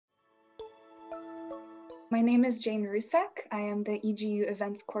My name is Jane Roussak. I am the EGU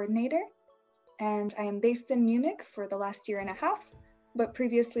Events Co-ordinator, and I am based in Munich for the last year and a half, but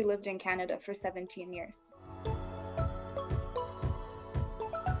previously lived in Canada for 17 years.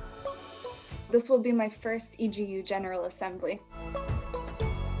 This will be my first EGU General Assembly.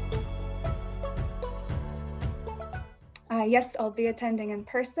 Yes, I'll be attending in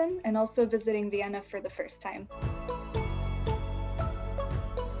person and also visiting Vienna for the first time.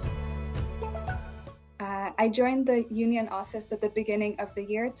 I joined the union office at the beginning of the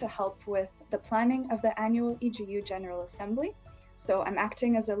year to help with the planning of the annual EGU General Assembly. So I'm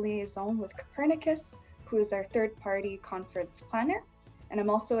acting as a liaison with Copernicus, who is our third-party conference planner, and I'm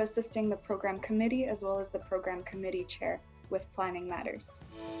also assisting the program committee as well as the program committee chair with planning matters.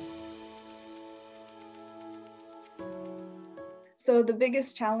 So the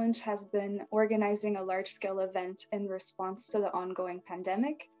biggest challenge has been organizing a large-scale event in response to the ongoing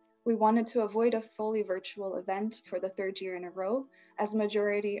pandemic. We wanted to avoid a fully virtual event for the third year in a row, as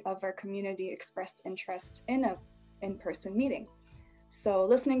majority of our community expressed interest in an in-person meeting. So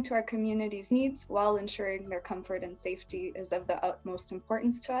listening to our community's needs while ensuring their comfort and safety is of the utmost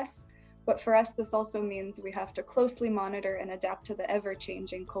importance to us. But for us, this also means we have to closely monitor and adapt to the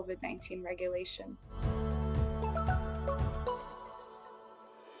ever-changing COVID-19 regulations.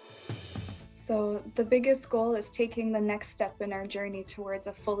 So the biggest goal is taking the next step in our journey towards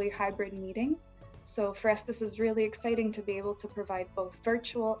a fully hybrid meeting. So for us, this is really exciting to be able to provide both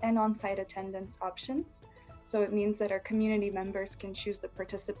virtual and on-site attendance options. So it means that our community members can choose the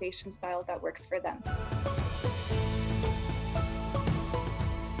participation style that works for them.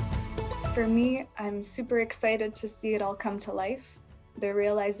 For me, I'm super excited to see it all come to life. The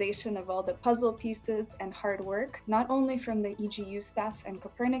realization of all the puzzle pieces and hard work, not only from the EGU staff and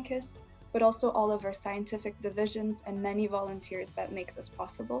Copernicus, but also all of our scientific divisions and many volunteers that make this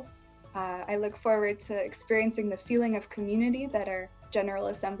possible. I look forward to experiencing the feeling of community that our General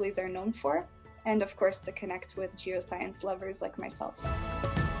Assemblies are known for, and of course to connect with geoscience lovers like myself.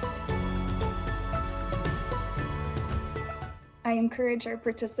 I encourage our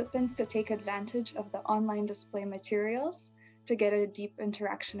participants to take advantage of the online display materials to get a deep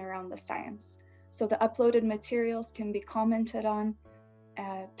interaction around the science. So the uploaded materials can be commented on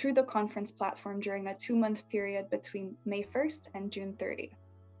through the conference platform during a 2-month period between May 1st and June 30.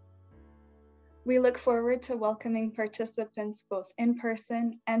 We look forward to welcoming participants both in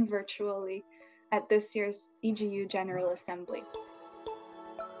person and virtually at this year's EGU General Assembly.